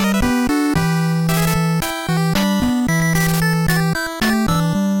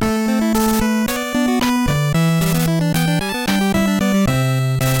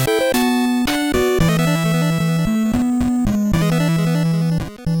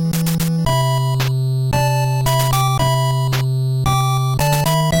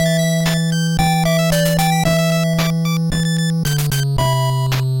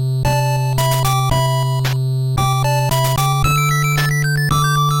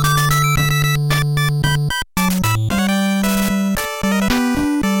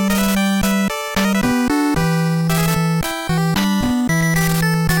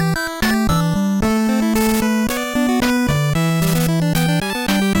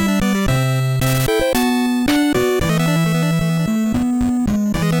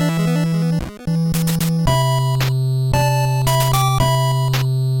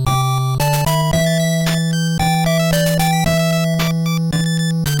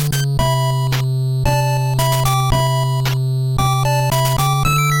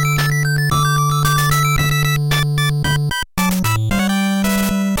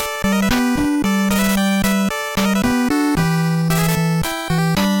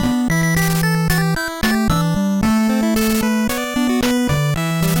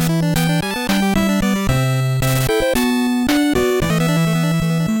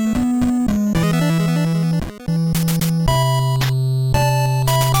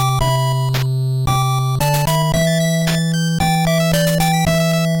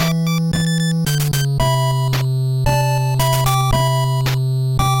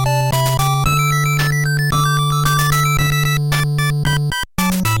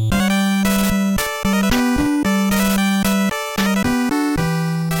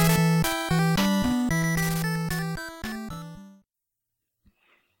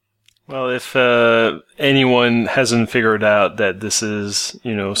 Well, if anyone hasn't figured out that this is,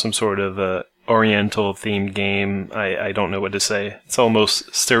 some sort of Oriental themed game, I don't know what to say. It's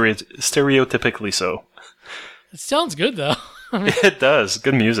almost stereotypically so. It sounds good, though. It does.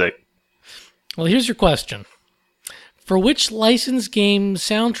 Good music. Well, here's your question. For which licensed game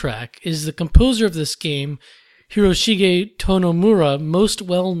soundtrack is the composer of this game, Hiroshige Tonomura, most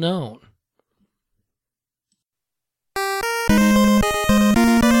well known?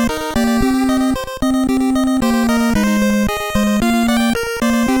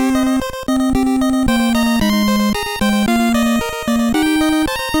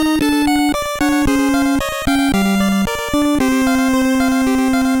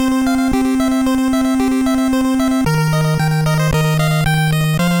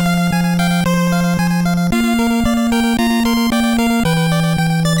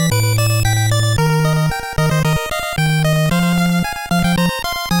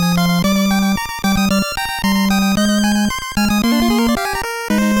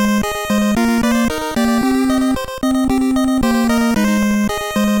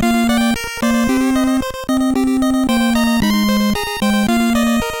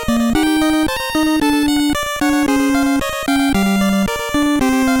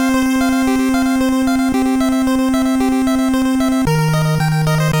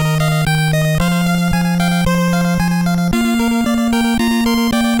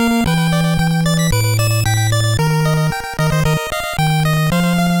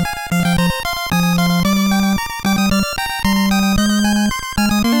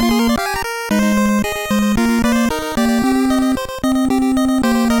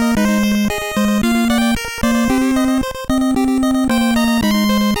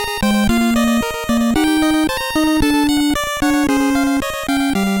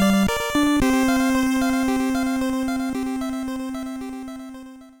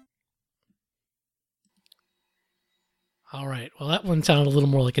 All right. Well, that one sounded a little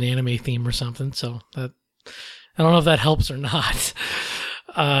more like an anime theme or something, so that I don't know if that helps or not.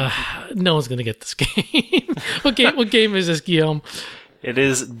 No one's going to get this game. What game is this, Guillaume? It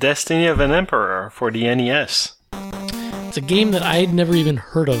is Destiny of an Emperor for the NES. It's a game that I'd never even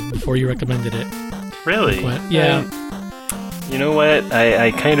heard of before you recommended it. Really? Yeah. You know what?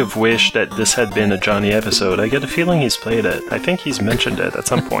 I kind of wish that this had been a Johnny episode. I get a feeling he's played it. I think he's mentioned it at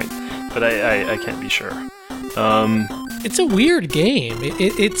some point, but I can't be sure. It's a weird game.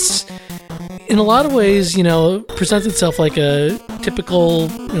 It's in a lot of ways, presents itself like a typical,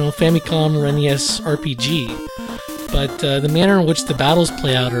 Famicom or NES RPG. But the manner in which the battles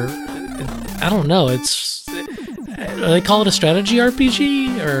play out I don't know. they call it a strategy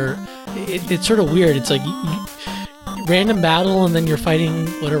RPG, or it's sort of weird. It's like random battle, and then you're fighting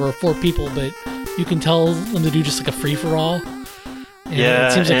whatever 4 people, but you can tell them to do just like a free for all. Yeah,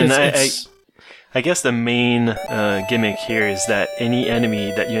 it seems like and I guess the main gimmick here is that any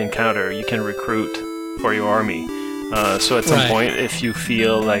enemy that you encounter, you can recruit for your army. So at some point, if you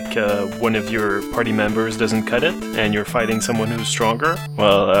feel like one of your party members doesn't cut it, and you're fighting someone who's stronger,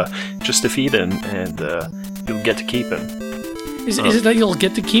 well, just defeat him, and you'll get to keep him. Is it that you'll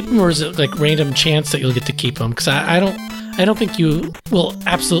get to keep him, or is it like random chance that you'll get to keep him? Because I don't think you will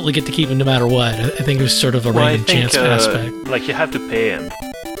absolutely get to keep him no matter what. I think it was sort of a random chance aspect. Like, you have to pay him.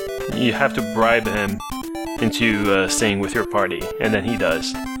 You have to bribe him into staying with your party, and then he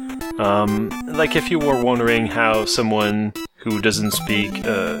does. Like, if you were wondering how someone who doesn't speak,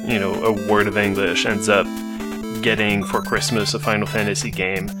 a word of English ends up getting for Christmas a Final Fantasy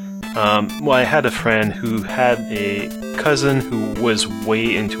game, well, I had a friend who had a cousin who was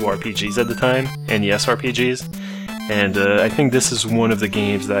way into RPGs at the time, NES RPGs, and I think this is one of the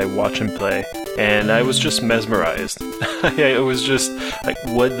games that I watch him play, and I was just mesmerized. I was just like,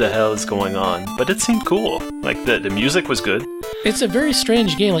 what the hell is going on? But it seemed cool. Like, the music was good. It's a very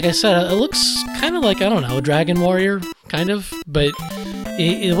strange game. Like I said, it looks kind of like, I don't know, Dragon Warrior, kind of, but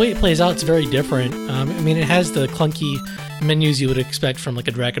the way it plays out, it's very different. I mean, it has the clunky menus you would expect from like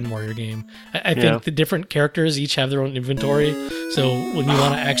a Dragon Warrior game. I think the different characters each have their own inventory, so when you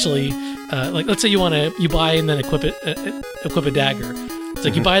want to actually, like, let's say you buy and then equip a dagger. It's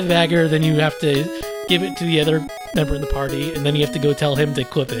like you buy the dagger, then you have to give it to the other member in the party, and then you have to go tell him to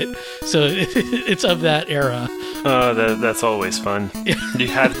equip it. So it's of that era. That's always fun. Yeah. Do you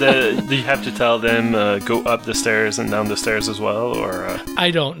have to tell them go up the stairs and down the stairs as well, or?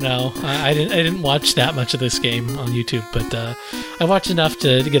 I don't know. I didn't watch that much of this game on YouTube, but I watched enough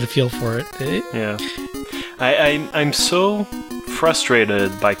to get a feel for it. Yeah, I'm so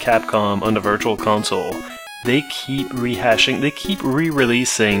frustrated by Capcom on the Virtual Console. They keep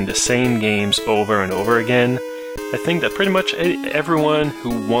re-releasing the same games over and over again. I think that pretty much everyone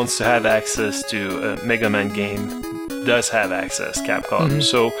who wants to have access to a Mega Man game does have access, Capcom. Mm-hmm.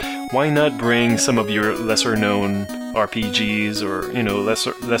 So why not bring some of your lesser-known RPGs or,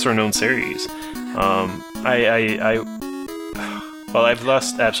 lesser-known series? I've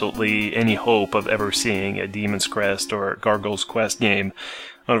lost absolutely any hope of ever seeing a Demon's Crest or Gargoyle's Quest game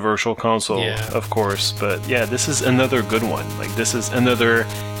on a Virtual Console, of course. But yeah, this is another good one. Like, this is another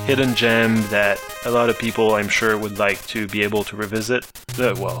hidden gem that a lot of people, I'm sure, would like to be able to visit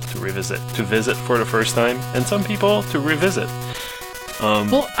for the first time, and some people to revisit.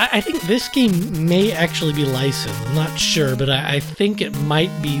 Well, I think this game may actually be licensed. I'm not sure, but I think it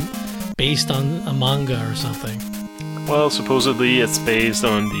might be based on a manga or something. Well, supposedly it's based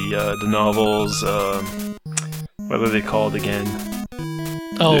on the novels. What are they called again?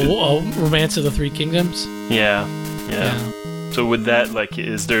 Romance of the Three Kingdoms? Yeah. So with that, like,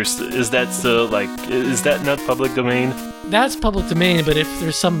 is that not public domain? That's public domain, but if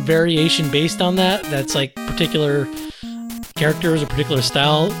there's some variation based on that's like particular characters or particular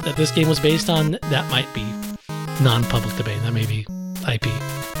style that this game was based on, that might be non-public domain. That may be IP,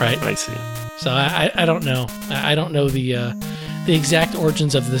 right? I see. So I don't know. I don't know the exact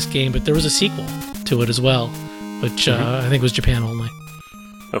origins of this game, but there was a sequel to it as well, which I think was Japan only.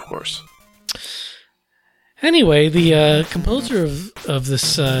 Of course. Anyway, the composer of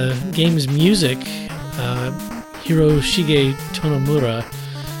this game's music, Hiroshige Tonomura,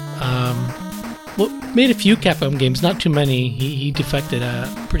 made a few Capcom games, not too many. He defected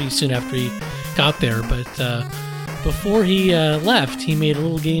pretty soon after he got there, but before he left, he made a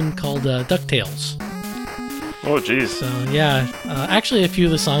little game called DuckTales. Oh, jeez. So, yeah. Actually, a few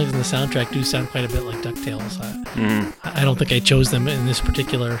of the songs in the soundtrack do sound quite a bit like DuckTales. I don't think I chose them in this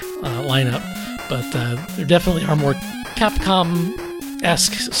particular lineup, but there definitely are more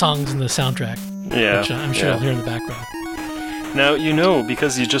Capcom-esque songs in the soundtrack, which I'm sure you'll hear in the background. Now,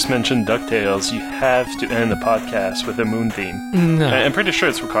 because you just mentioned DuckTales, you have to end the podcast with a moon theme. No. I'm pretty sure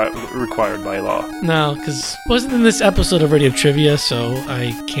it's required by law. No, because it wasn't in this episode of Radio Trivia, so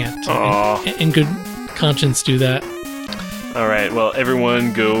I can't, in good conscience, do that. All right, well,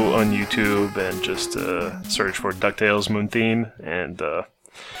 everyone go on YouTube and just search for DuckTales moon theme, and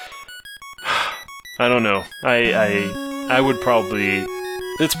I don't know. I would probably...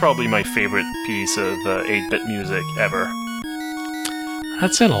 It's probably my favorite piece of 8-bit music ever.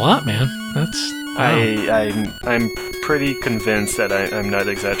 That said a lot, man. That's... Wow. I'm pretty convinced that I'm not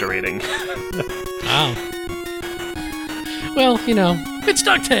exaggerating. Wow. Well, it's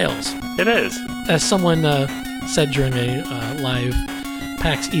DuckTales. It is. As someone said during a live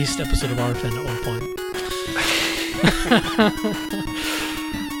PAX East episode of RFN at one point.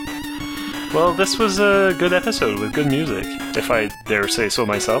 Well, this was a good episode with good music, if I dare say so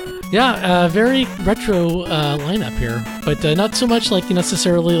myself. Yeah, very retro lineup here, but not so much like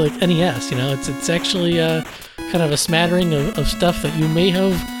necessarily like NES. It's actually kind of a smattering of stuff that you may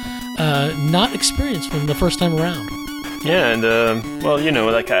have not experienced from the first time around. Yeah, and well,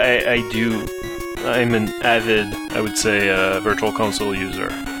 like I'm an avid, I would say, Virtual Console user.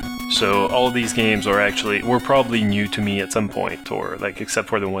 So all of these games were probably new to me at some point, or like except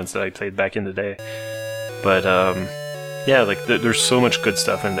for the ones that I played back in the day. But yeah, like there's so much good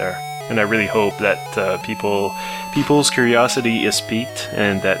stuff in there, and I really hope that people's curiosity is piqued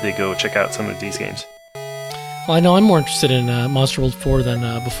and that they go check out some of these games. Well, I know I'm more interested in Monster World 4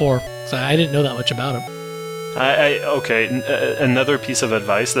 than before, so I didn't know that much about it. Okay, another piece of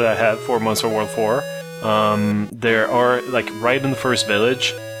advice that I have for Monster World 4, there are, like, right in the first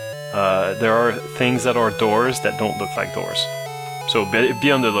village, there are things that are doors that don't look like doors. So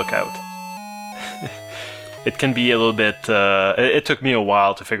be on the lookout. It can be a little bit, it took me a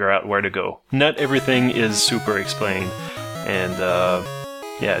while to figure out where to go. Not everything is super explained, and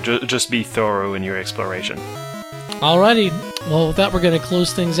yeah, just be thorough in your exploration. Alrighty, well with that we're going to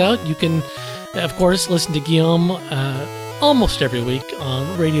close things out. You can, of course, listen to Guillaume almost every week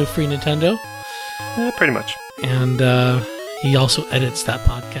on Radio Free Nintendo. Pretty much. And he also edits that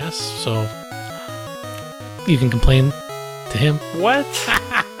podcast, so you can complain to him. What?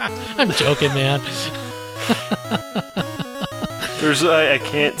 I'm joking, man. I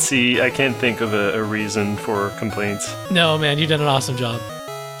can't think of a reason for complaints. No, man, you've done an awesome job.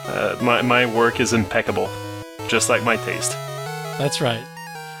 My work is impeccable, just like my taste. That's right.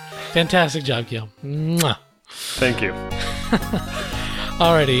 Fantastic job, Guillaume. Mwah. Thank you.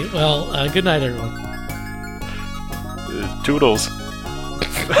 Alrighty, well, good night, everyone. Toodles.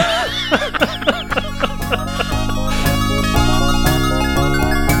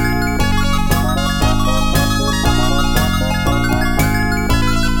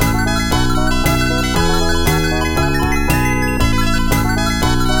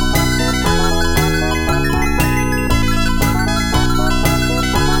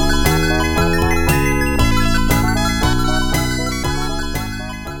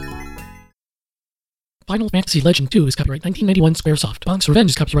 Final Fantasy Legend 2 is copyright 1991 Squaresoft. Bonk's Revenge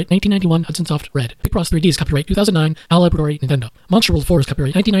is copyright 1991 Hudson Soft Red. Picross 3D is copyright 2009 HAL Laboratory Nintendo. Monster World 4 is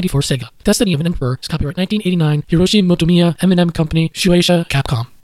copyright 1994 Sega. Destiny of an Emperor is copyright 1989 Hiroshi Motomiya M&M Company Shueisha Capcom.